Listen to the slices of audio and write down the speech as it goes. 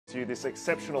you this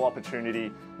exceptional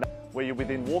opportunity where you're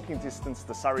within walking distance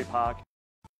to Surrey Park,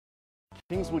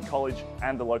 Kingswood College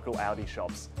and the local Audi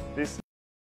shops.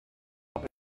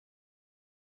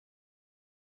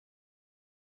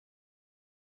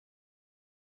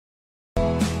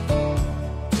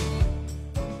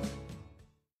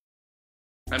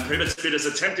 And prohibits bidders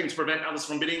attempting to prevent others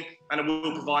from bidding, and it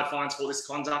will provide fines for this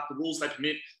conduct. The rules they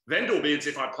permit vendor bids.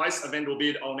 If I place a vendor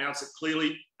bid, I'll announce it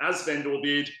clearly as vendor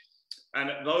bid.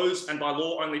 And by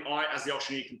law, only I, as the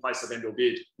auctioneer, can place a vendor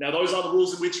bid. Now, those are the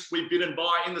rules in which we bid and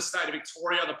buy in the state of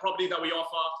Victoria. The property that we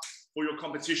offer for your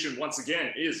competition, once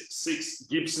again, is 6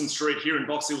 Gibson Street here in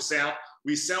Box Hill South.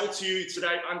 We sell to you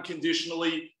today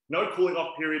unconditionally, no cooling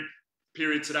off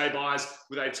period today, buyers,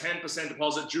 with a 10%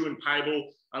 deposit due and payable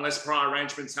unless prior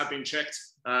arrangements have been checked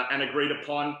and agreed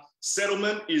upon.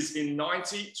 Settlement is in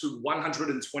 90 to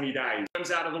 120 days.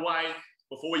 Comes out of the way.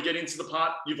 Before we get into the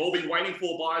part you've all been waiting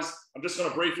for, buyers, I'm just going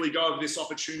to briefly go over this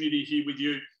opportunity here with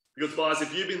you. Because, buyers,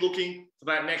 if you've been looking for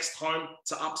that next home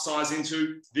to upsize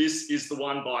into, this is the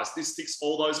one, buyers. This ticks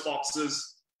all those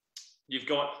boxes. You've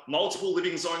got multiple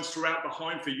living zones throughout the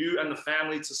home for you and the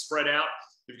family to spread out.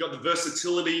 You've got the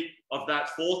versatility of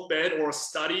that 4th bed or a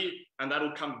study, and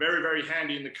that'll come very, very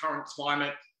handy in the current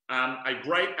climate. A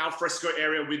great alfresco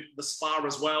area with the spa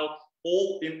as well,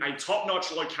 all in a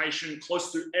top-notch location,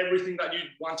 close to everything that you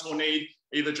want or need,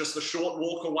 either just a short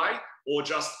walk away or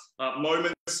just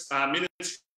minutes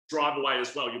drive away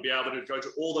as well. You'll be able to go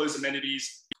to all those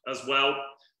amenities as well.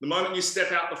 The moment you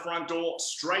step out the front door,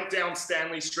 straight down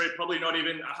Stanley Street, probably not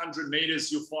even 100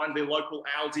 meters, you'll find the local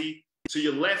Aldi. To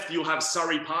your left, you'll have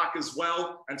Surrey Park as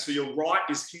well. And to your right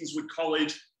is Kingswood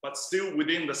College, but still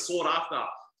within the sought after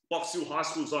Box Hill High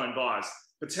School zone, buyers.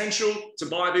 Potential to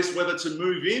buy this, whether to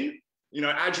move in,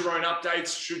 add your own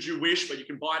updates should you wish, but you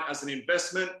can buy it as an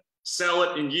investment, sell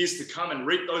it in years to come and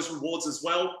reap those rewards as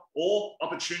well, or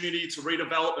opportunity to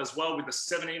redevelop as well with a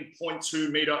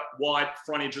 17.2 metre wide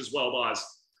frontage as well, buyers.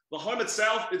 The home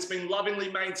itself, it's been lovingly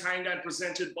maintained and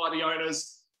presented by the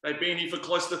owners. They've been here for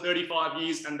close to 35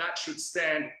 years, and that should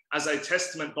stand as a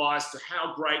testament, buyers, to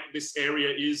how great this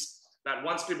area is, that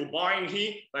once people buy in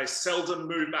here, they seldom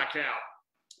move back out.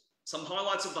 Some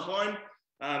highlights of the home.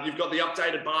 You've got the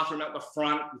updated bathroom at the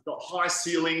front. You've got high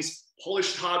ceilings,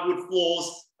 polished hardwood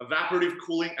floors, evaporative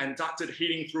cooling and ducted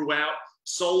heating throughout,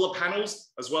 solar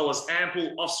panels, as well as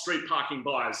ample off-street parking,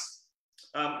 buyers.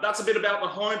 That's a bit about the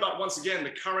home, but once again,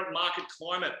 the current market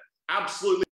climate,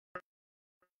 absolutely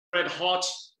red hot.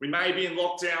 We may be in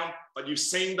lockdown, but you've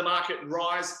seen the market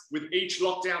rise with each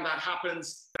lockdown that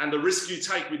happens, and the risk you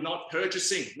take with not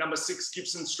purchasing number 6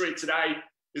 Gibson Street today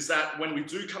is that when we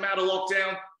do come out of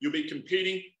lockdown, you'll be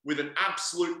competing with an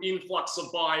absolute influx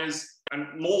of buyers, and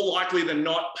more likely than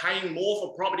not, paying more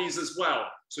for properties as well.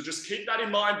 So just keep that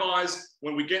in mind, buyers,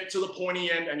 when we get to the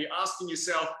pointy end and you're asking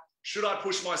yourself, should I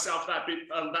push myself that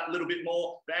little bit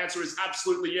more? The answer is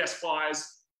absolutely yes, buyers.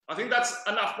 I think that's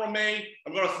enough from me.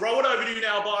 I'm going to throw it over to you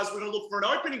now, buyers. We're going to look for an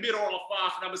opening bid or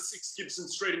offer for number 6 Gibson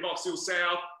Street in Box Hill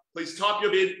South. Please type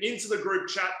your bid into the group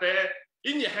chat there.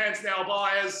 In your hands now,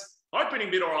 buyers.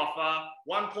 Opening bid or offer,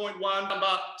 1.1,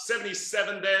 number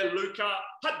 77 there, Luca,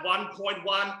 at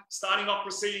 1.1. Starting off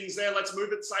proceedings there. Let's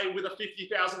move it, say, with a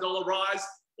 $50,000 rise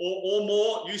or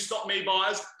more. You stop me,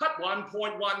 buyers. At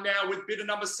 1.1 now with bidder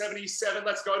number 77.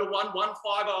 Let's go to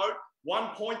 1.150.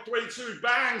 1.32,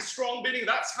 bang, strong bidding.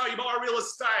 That's how you buy real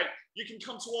estate. You can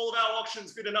come to all of our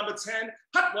auctions. Bidder number 10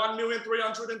 at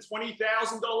 $1,320,000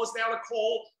 now to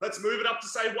call. Let's move it up to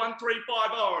say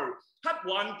 1.350 at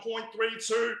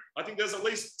 1.32. I think there's at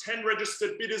least 10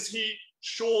 registered bidders here.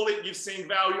 Surely you've seen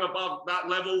value above that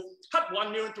level at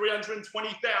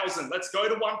 $1,320,000. Let's go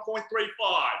to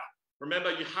 1.35.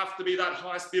 Remember, you have to be that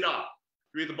highest bidder.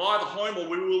 You either buy the home or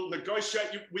we will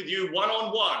negotiate with you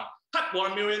one-on-one. At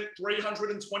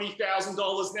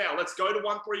 $1,320,000 now. Let's go to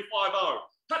 1.350.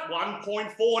 At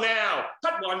 1.4 now.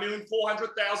 At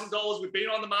 $1,400,000. We've been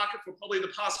on the market for probably the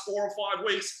past 4 or 5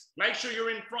 weeks. Make sure you're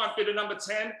in front, bidder number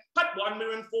 10. At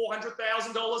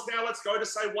 $1,400,000 now. Let's go to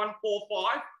say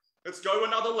 1.45. Let's go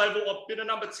another level of bidder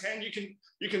number 10. You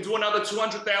can do another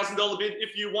 $200,000 bid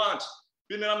if you want.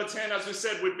 Bidder number 10, as we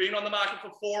said, we've been on the market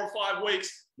for 4 or 5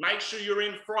 weeks. Make sure you're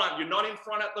in front. You're not in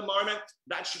front at the moment.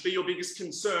 That should be your biggest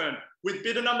concern. With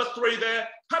bidder number 3 there,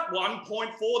 at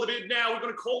 1.4 the bid now. We're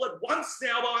going to call it once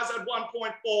now, guys, at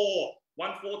 1.4.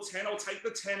 1.410, I'll take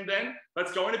the 10 then.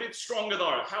 Let's go in a bit stronger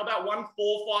though. How about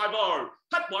 1.450?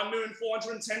 At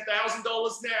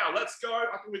 $1,410,000 now. Let's go.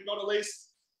 I think we've got at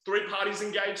least 3 parties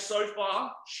engaged so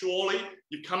far. Surely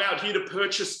you've come out here to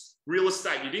purchase real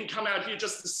estate. You didn't come out here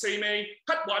just to see me.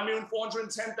 At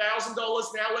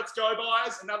 $1,410,000 now. Let's go,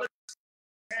 buyers. Another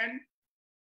 10.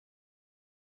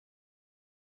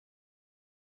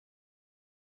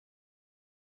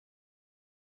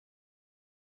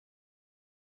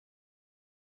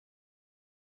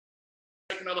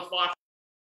 Take another 5.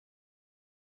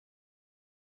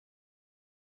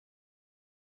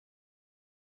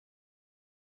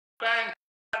 Bang,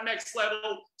 next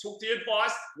level, took the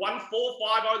advice,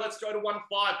 1450, let's go to 15,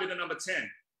 bidder number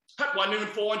 10. At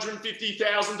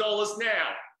 $1,450,000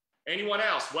 now. Anyone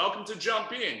else, welcome to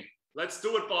jump in. Let's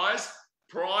do it, guys.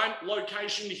 Prime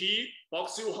location here,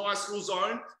 Box Hill High School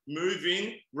zone, move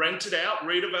in, rent it out,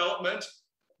 redevelopment.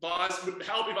 Guys, it would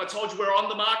help if I told you we're on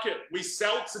the market. We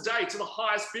sell today to the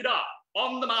highest bidder.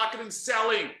 On the market and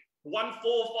selling,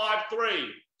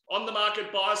 1453. On the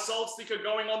market, buy, sold sticker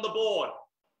going on the board.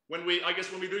 When we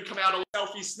do come out a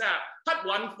selfie snap, at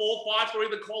 1453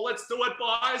 the call, let's do it,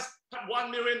 guys. At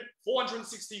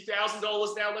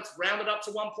 $1,460,000 now, let's round it up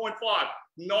to 1.5.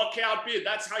 Knockout bid,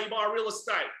 that's how you buy real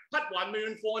estate. At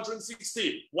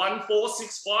 $1,460,000,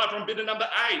 1465 from bidder number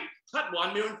 8. At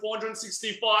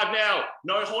 $1,465,000 now,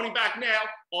 no holding back now,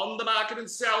 on the market and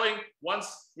selling.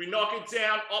 Once we knock it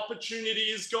down,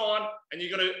 opportunity is gone, and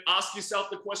you're going to ask yourself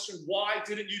the question, why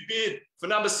didn't you bid for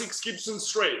number 6 Gibson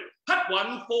Street? At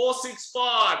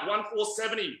 1465,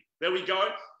 1470. There we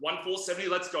go, 1470.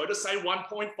 Let's go to say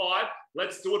 1.5.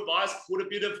 Let's do it, guys. Put a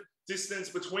bit of distance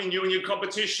between you and your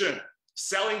competition.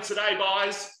 Selling today,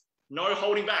 guys. No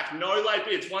holding back, no late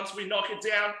bids. Once we knock it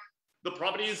down, the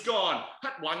property is gone.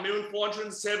 At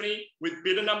 $1,470,000 with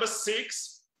bidder number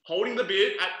 6, holding the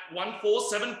bid at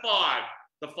 1475.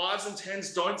 The 5s and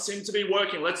 10s don't seem to be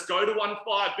working. Let's go to 15,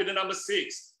 bidder number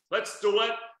 6. Let's do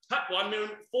it. At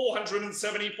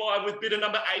 $1,475,000 with bidder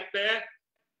number 8 there.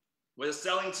 We're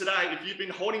selling today. If you've been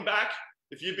holding back,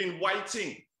 if you've been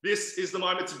waiting, this is the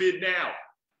moment to bid now.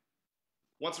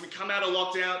 Once we come out of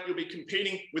lockdown, you'll be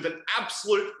competing with an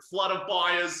absolute flood of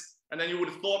buyers, and then you would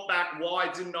have thought back, why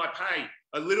didn't I pay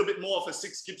a little bit more for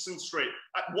 6 Gibson Street?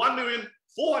 At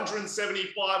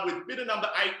 $1,475,000 with bidder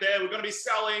number 8 there, we're going to be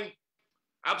selling.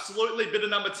 Absolutely, bidder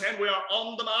number 10, we are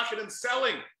on the market and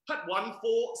selling. At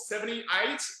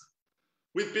 $1,478,000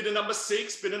 with bidder number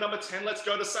 6, bidder number 10, let's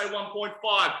go to say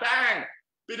 1.5. Bang!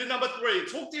 Bidder number 3,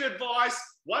 took the advice,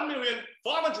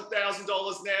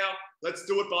 $1,500,000 now. Let's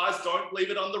do it, guys. Don't leave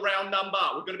it on the round number.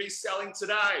 We're going to be selling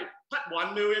today at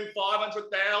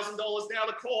 $1,500,000 now.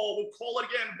 The call, we'll call it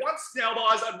again. Once now,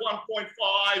 guys, at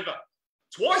 1.5.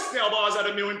 Twice now, guys, at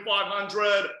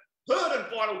 $1,500,000. Third and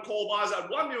final call, guys, at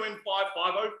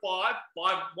 $1,505,505,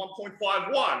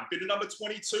 1.51. Bidder number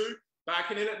 22,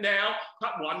 backing in it now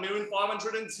at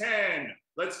 $1,510,000.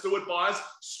 Let's do it, guys.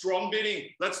 Strong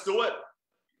bidding. Let's do it.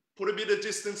 Put a bit of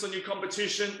distance on your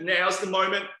competition. Now's the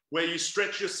moment where you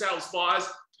stretch yourselves, guys.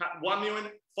 At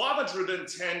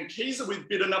 $1,510,000. Keys are with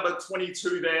bidder number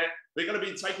 22 there. They're going to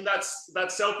be taking that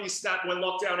selfie snap when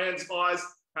lockdown ends, guys.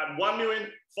 At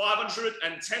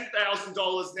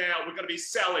 $1,510,000 now, we're going to be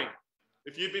selling.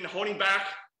 If you've been holding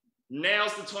back,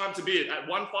 now's the time to bid. At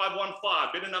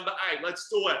 1515, bidder number 8. Let's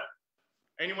do it.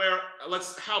 Anywhere,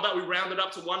 how about we round it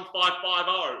up to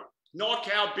 1550?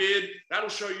 Knockout bid, that'll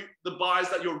show you the buyers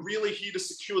that you're really here to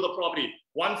secure the property.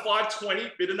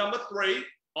 1520, bidder number 3,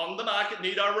 on the market,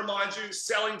 need I remind you,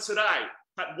 selling today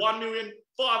at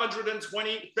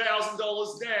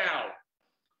 $1,520,000 now.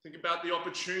 Think about the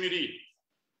opportunity.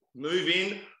 Move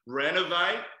in,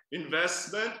 renovate,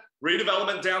 investment,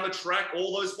 redevelopment down the track.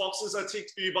 All those boxes are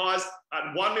ticked for you guys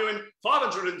at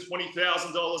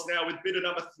 $1,520,000 now with bidder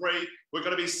number 3. We're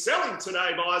going to be selling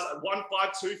today, guys, at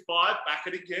 1525. Back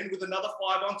it again with another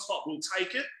 5 on top. We'll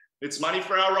take it. It's money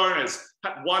for our owners.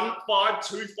 At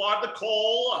 1525, the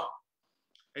call.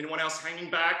 Anyone else hanging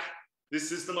back?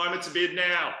 This is the moment to bid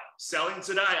now. Selling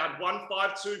today at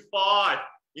 1525.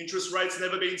 Interest rates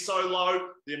never been so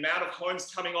low. The amount of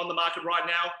homes coming on the market right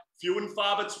now, few and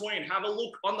far between. Have a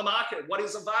look on the market. What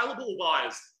is available,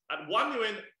 guys? At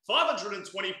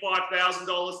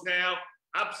 $1,525,000 now.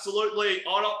 Absolutely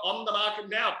on the market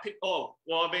now. We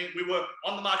were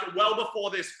on the market well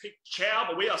before this. Pick Chow,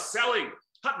 but we are selling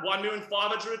at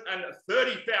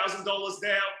 $1,530,000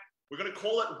 now. We're going to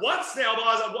call it once now,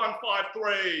 guys, at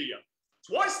 153.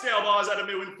 Twice now, guys, at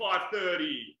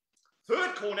 $1,530,000.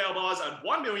 Third call now, guys, at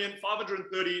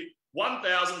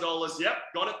 $1,531,000.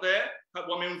 Yep, got it there. At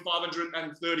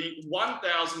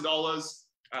 $1,531,000.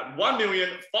 At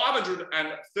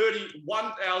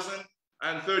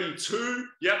 $1,531,032.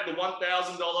 Yep, the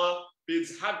 $1,000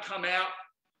 bids have come out.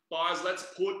 Guys, let's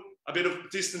put a bit of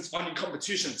distance on your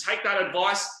competition. Take that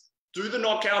advice, do the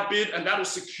knockout bid, and that'll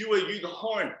secure you the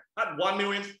home at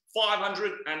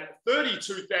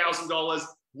 $1,532,000.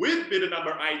 with bidder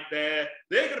number 8 there.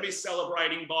 They're going to be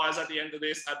celebrating, buyers, at the end of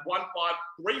this at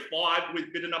 1535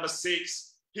 with bidder number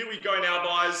 6. Here we go now,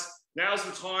 buyers. Now's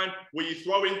the time where you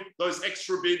throw in those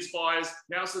extra bids, buyers.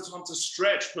 Now's the time to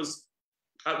stretch, because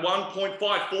at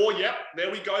 1.54, yep, there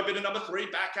we go, bidder number 3,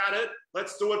 back at it.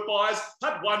 Let's do it, buyers.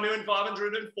 At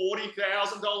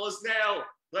 $1,540,000 now.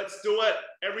 Let's do it.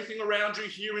 Everything around you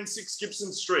here in 6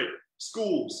 Gibson Street.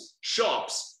 Schools,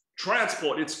 shops,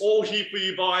 transport. It's all here for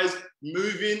you, buyers.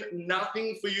 Move in,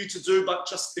 nothing for you to do but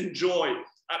just enjoy.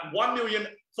 At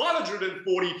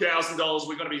 $1,540,000,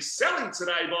 we're going to be selling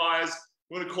today, buyers.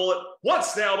 We're going to call it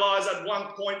once now, buyers, at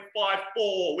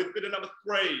 1.54 with bidder number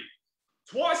 3.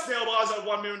 Twice now, buyers, at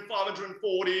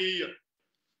 $1,540,000.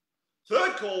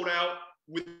 Third call now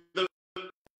with the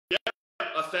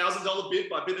 $1,000 bid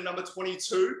by bidder number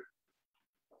 22.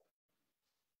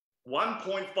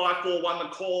 1.541 the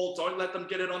call. Don't let them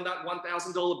get it on that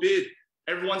 $1,000 bid.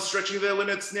 Everyone's stretching their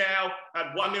limits now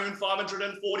at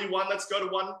 $1,541,000. Let's go to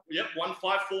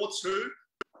 $1,542.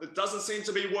 It doesn't seem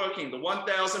to be working. The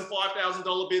 $1,000,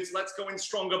 $5,000 bids. Let's go in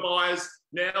stronger, buyers.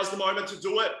 Now's the moment to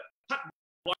do it.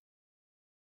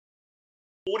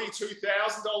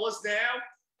 $42,000 now.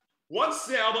 Once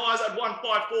now, buyers, at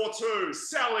 1,542.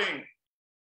 Selling.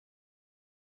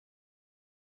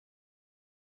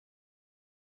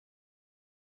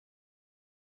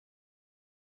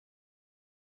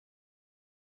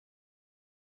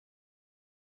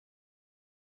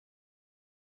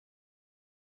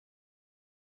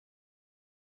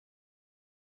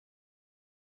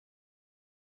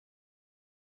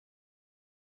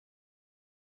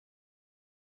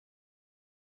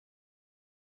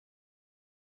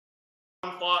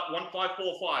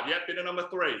 $1,545. Yep, bidder number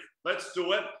 3. Let's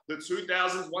do it. The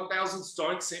 2,000s, 1,000s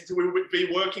don't seem to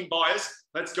be working, buyers.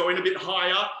 Let's go in a bit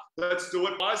higher. Let's do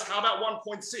it, buyers. How about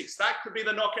 1.6? That could be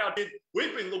the knockout bid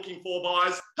we've been looking for,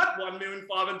 buyers. At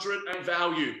 $1,500,000 and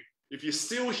value. If you're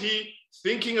still here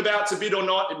thinking about to bid or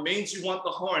not, it means you want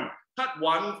the home. At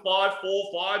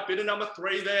 1,545, bidder number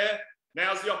 3 there.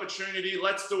 Now's the opportunity.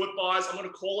 Let's do it, buyers. I'm going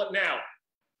to call it now.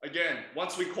 Again,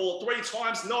 once we call it 3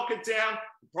 times, knock it down.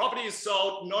 The property is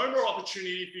sold. No more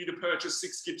opportunity for you to purchase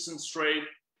 6 Gibson Street.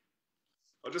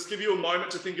 I'll just give you a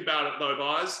moment to think about it though,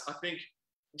 guys. I think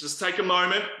just take a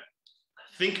moment,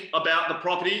 think about the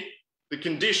property, the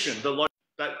condition,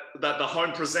 that the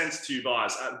home presents to you,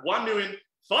 guys. At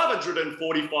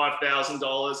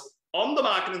 $1,545,000 on the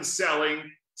market and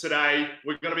selling today.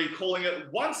 We're going to be calling it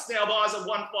once now, guys, at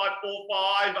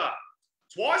 1,545.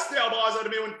 Twice now, buyers, at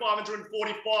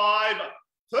 $1,545,000.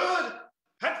 Third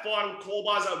and final call,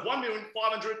 buyers, at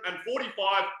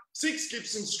 $1,545,000. 6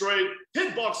 Gibson Street,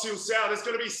 hit Buxton South. It's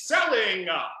going to be selling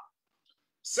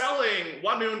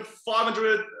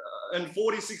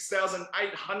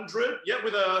 $1,546,800. Yep,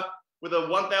 with a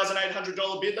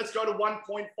 $1,800 bid. Let's go to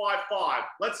 1.55.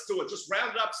 Let's do it. Just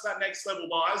round it up to that next level,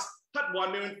 buyers. At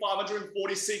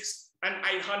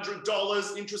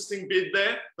 $1,546,800. Interesting bid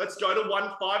there. Let's go to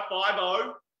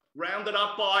 1.550. Round it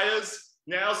up, buyers.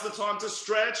 Now's the time to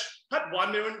stretch. At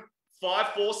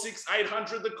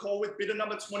 $1,546,800. The call with bidder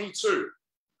number 22.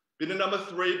 Bidder number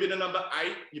 3, bidder number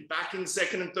 8. You're back in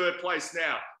second and third place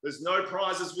now. There's no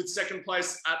prizes with second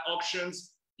place at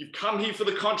auctions. You've come here for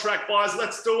the contract, buyers.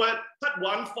 Let's do it. At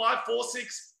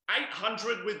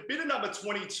 $1,546,800 with bidder number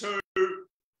 22.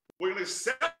 We're going to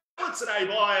sell it today,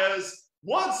 buyers.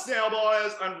 Once now,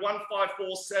 buyers, and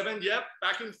 1,547. Yep,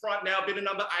 back in front now, bidder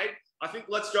number 8. I think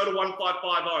let's go to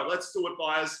 1,550. Let's do it,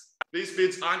 buyers. These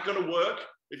bids aren't going to work.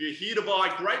 If you're here to buy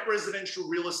great residential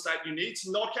real estate, you need to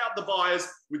knock out the buyers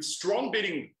with strong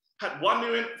bidding at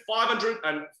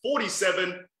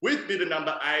 $1,547,000 with bidder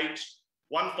number 8.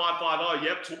 1,550.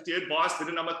 Yep, took the advice.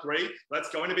 Bidder number 3. Let's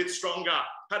go in a bit stronger.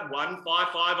 At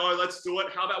 1,550. Let's do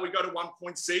it. How about we go to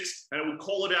 1.6 and we'll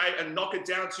call it 8 and knock it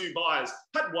down to you, buyers.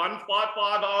 At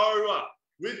 1,550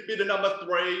 with bidder number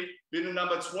 3, bidder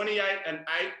number 28 and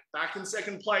 8. Back in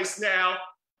second place now.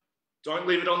 Don't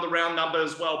leave it on the round number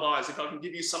as well, buyers. If I can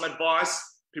give you some advice,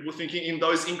 people thinking in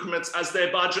those increments as their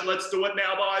budget, let's do it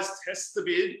now, buyers. Test the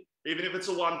bid, even if it's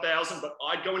a 1,000, but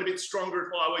I'd go in a bit stronger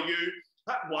if I were you.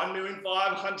 At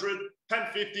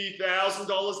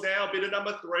 $1,550,000 now, bidder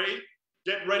number 3.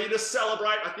 Get ready to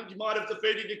celebrate. I think you might have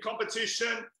defeated your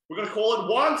competition. We're going to call it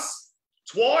once,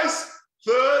 twice,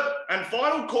 third, and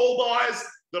final call, buyers.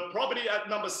 The property at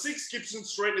number 6 Gibson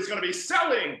Street is going to be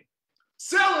selling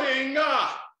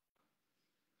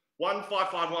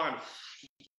 1,551.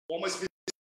 Almost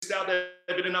missed out there,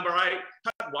 bidder number 8.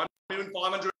 At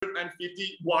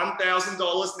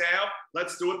 $1,551,000 now.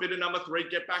 Let's do it, bidder number 3.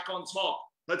 Get back on top.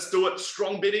 Let's do it.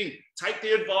 Strong bidding. Take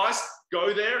the advice.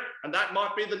 Go there, and that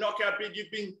might be the knockout bid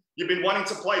you've been wanting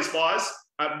to place, buyers.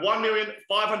 At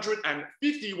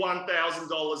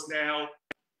 $1,551,000 now.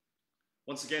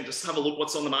 Once again, just have a look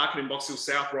what's on the market in Box Hill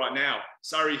South right now.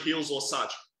 Surrey Hills or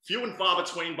such. Few and far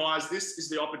between, buyers. This is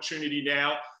the opportunity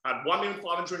now at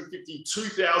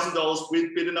 $1,552,000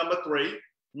 with bidder number 3.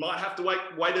 You might have to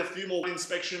wait a few more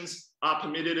inspections are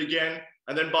permitted again.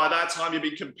 And then by that time, you'll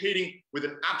be competing with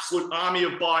an absolute army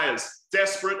of buyers,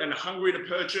 desperate and hungry to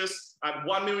purchase at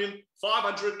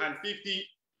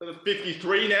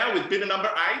 $1,553,000 now with bidder number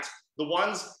 8. The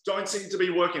ones don't seem to be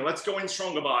working. Let's go in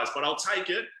stronger, buyers, but I'll take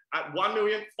it at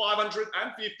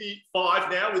 $1,555,000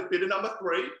 now with bidder number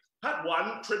 3. At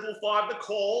 1,555 the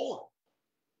call.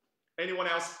 Anyone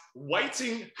else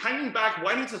waiting, hanging back,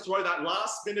 waiting to throw that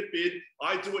last minute bid?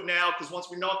 I do it now because once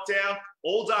we knock down,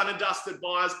 all done and dusted,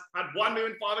 buyers. At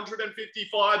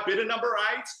 $1,555,000, bidder number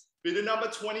 8, bidder number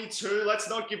 22. Let's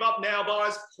not give up now,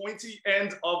 buyers. Pointy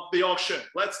end of the auction.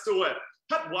 Let's do it.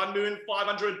 At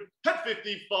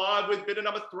 $1,555,000 with bidder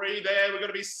number 3 there. We're going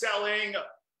to be selling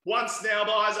once now,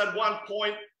 buyers, at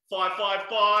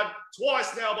 1.555.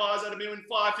 Twice now, buyers, at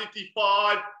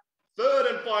 $1,555,000. Third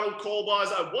and final call,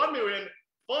 buyers, at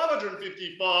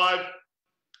 $1,555,000.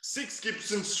 6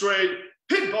 Gibson Street,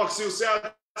 Pit Box Hill South.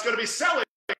 It's going to be selling.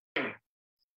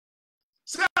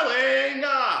 Selling.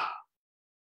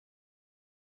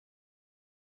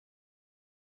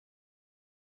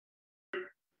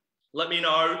 Let me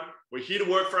know. We're here to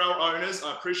work for our owners.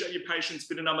 I appreciate your patience.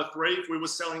 Bidder number 3. If we were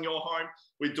selling your home,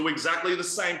 we'd do exactly the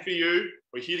same for you.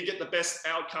 We're here to get the best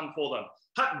outcome for them.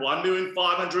 At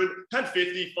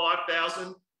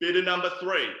 $1,555,000, bidder number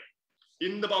 3.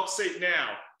 In the box seat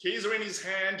now. Keys are in his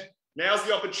hand. Now's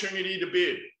the opportunity to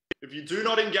bid. If you do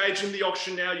not engage in the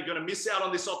auction now, you're going to miss out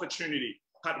on this opportunity.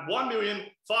 At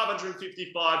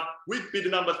 $1,555,000 with bidder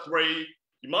number 3.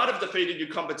 You might have defeated your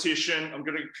competition. I'm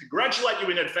going to congratulate you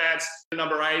in advance.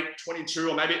 Number 8, 22,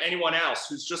 or maybe anyone else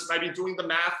who's just maybe doing the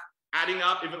math, adding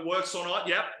up if it works or not.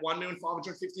 Yep,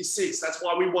 $1,556,000. That's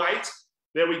why we wait.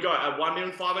 There we go, at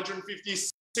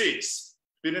 $1,556,000.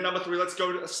 Bidder number 3, let's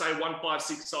go to say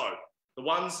 1,560. The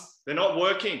ones, they're not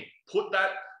working. Put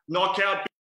that knockout.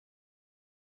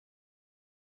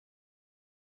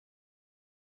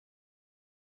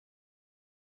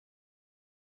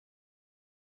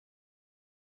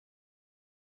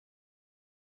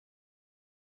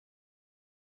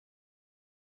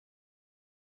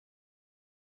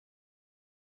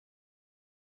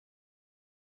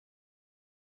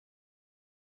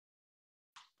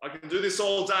 I can do this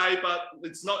all day, but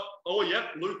it's not. Oh,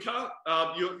 yep, Luca,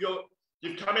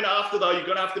 you've come in after though. You're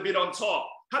going to have to bid on top.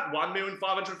 At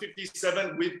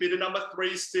 $1,557,000 with bidder number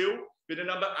 3 still. Bidder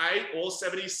number 8 or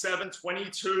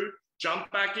 77.22. Jump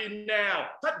back in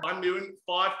now. At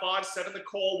 $1,557,000 the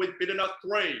call with bidder number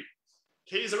 3.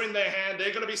 Keys are in their hand. They're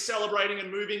going to be celebrating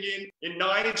and moving in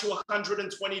 90 to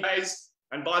 120 days.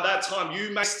 And by that time,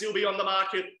 you may still be on the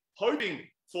market hoping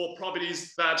for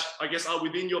properties that I guess are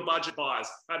within your budget, buys.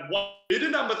 At bidder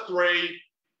number 3,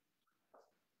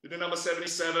 bidder number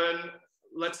 77,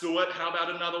 let's do it. How about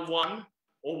another 1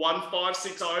 or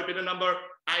 1,560, bidder number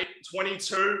 8,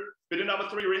 22, bidder number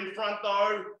 3, you're in front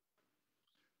though.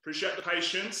 Appreciate the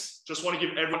patience. Just want to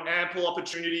give everyone ample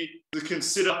opportunity to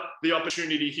consider the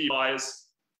opportunity here, buyers.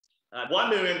 At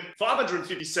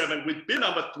 $1,557,000 with bidder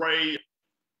number 3.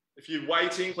 If you're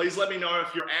waiting, please let me know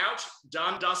if you're out,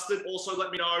 done, dusted. Also,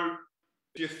 let me know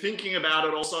if you're thinking about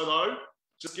it also, though.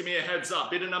 Just give me a heads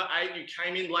up. Bidder number 8, you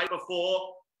came in late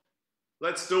before.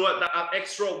 Let's do it. That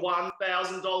extra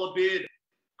 $1,000 bid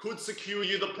could secure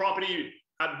you the property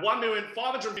at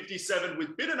 $1,557,000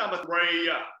 with bidder number 3.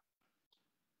 I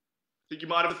think you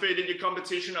might have defeated your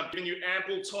competition. I've given you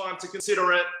ample time to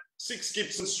consider it. 6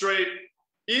 Gibson Street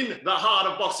in the heart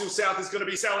of Box Hill South is going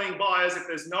to be selling, buyers. If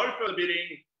there's no further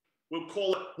bidding, we'll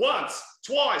call it once,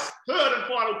 twice, third and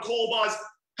final call, buys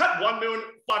at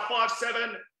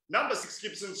 $1,557,000. Number 6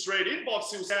 Gibson Street in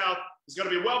Box Hill South is going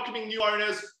to be welcoming new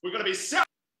owners. We're going to be selling.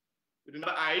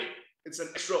 Number 8, it's an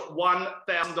extra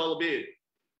 $1,000 bid.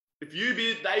 If you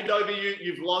bid, they bid over you,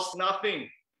 you've lost nothing.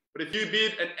 But if you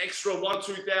bid an extra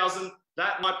 $1,000, $2,000,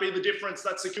 that might be the difference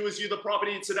that secures you the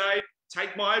property today.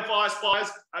 Take my advice,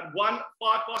 buyers, at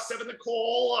 $1,557,000 the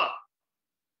call. I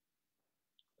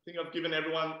think I've given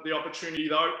everyone the opportunity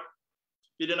though.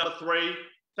 Bidder number 3,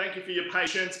 thank you for your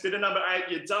patience. Bidder number 8,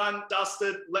 you're done,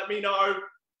 dusted. Let me know.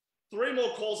 3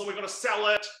 more calls and we're going to sell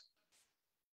it.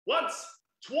 Once,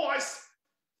 twice,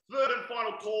 third and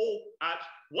final call at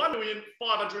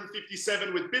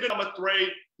 $1,557,000 with bidder number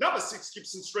 3. Number 6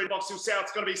 Gibson Street, Box Hill South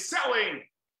is going to be selling.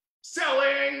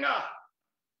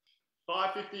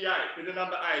 558, bidder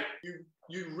number 8.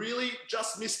 You really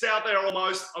just missed out there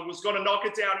almost. I was going to knock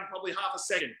it down in probably half a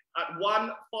second. At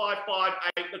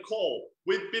 1558, the call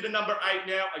with bidder number 8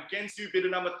 now against you, bidder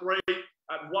number 3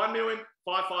 at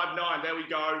 1,559,000. There we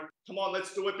go. Come on,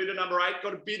 let's do it. Bidder number 8,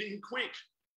 got to bid in quick.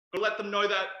 Got to let them know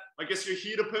that I guess you're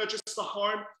here to purchase the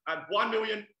home at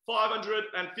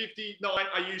 1,559,000.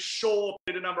 Are you sure,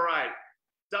 bidder number 8?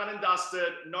 Done and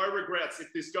dusted, no regrets.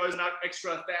 If this goes an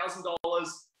extra $1,000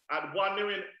 at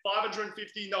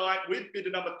 1,559,000 with bidder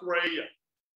number 3.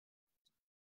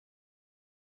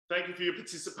 Thank you for your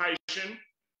participation.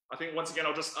 I think once again,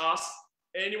 I'll just ask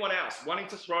anyone else wanting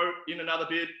to throw in another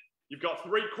bid. You've got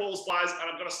 3 calls, guys, and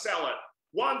I'm going to sell it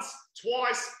once,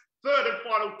 twice, third and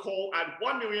final call at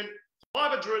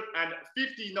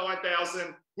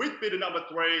 1,559,000 with bidder number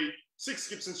 3. 6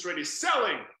 Gibson Street is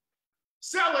selling.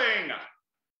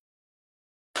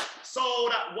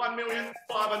 Sold at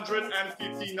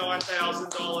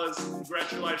 $1,559,000.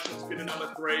 Congratulations, bidder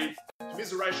number 3.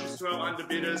 Commiserations to our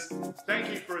underbidders. Thank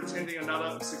you for attending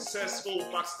another successful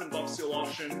Buxton Box Seal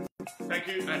auction. Thank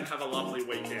you and have a lovely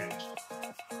weekend.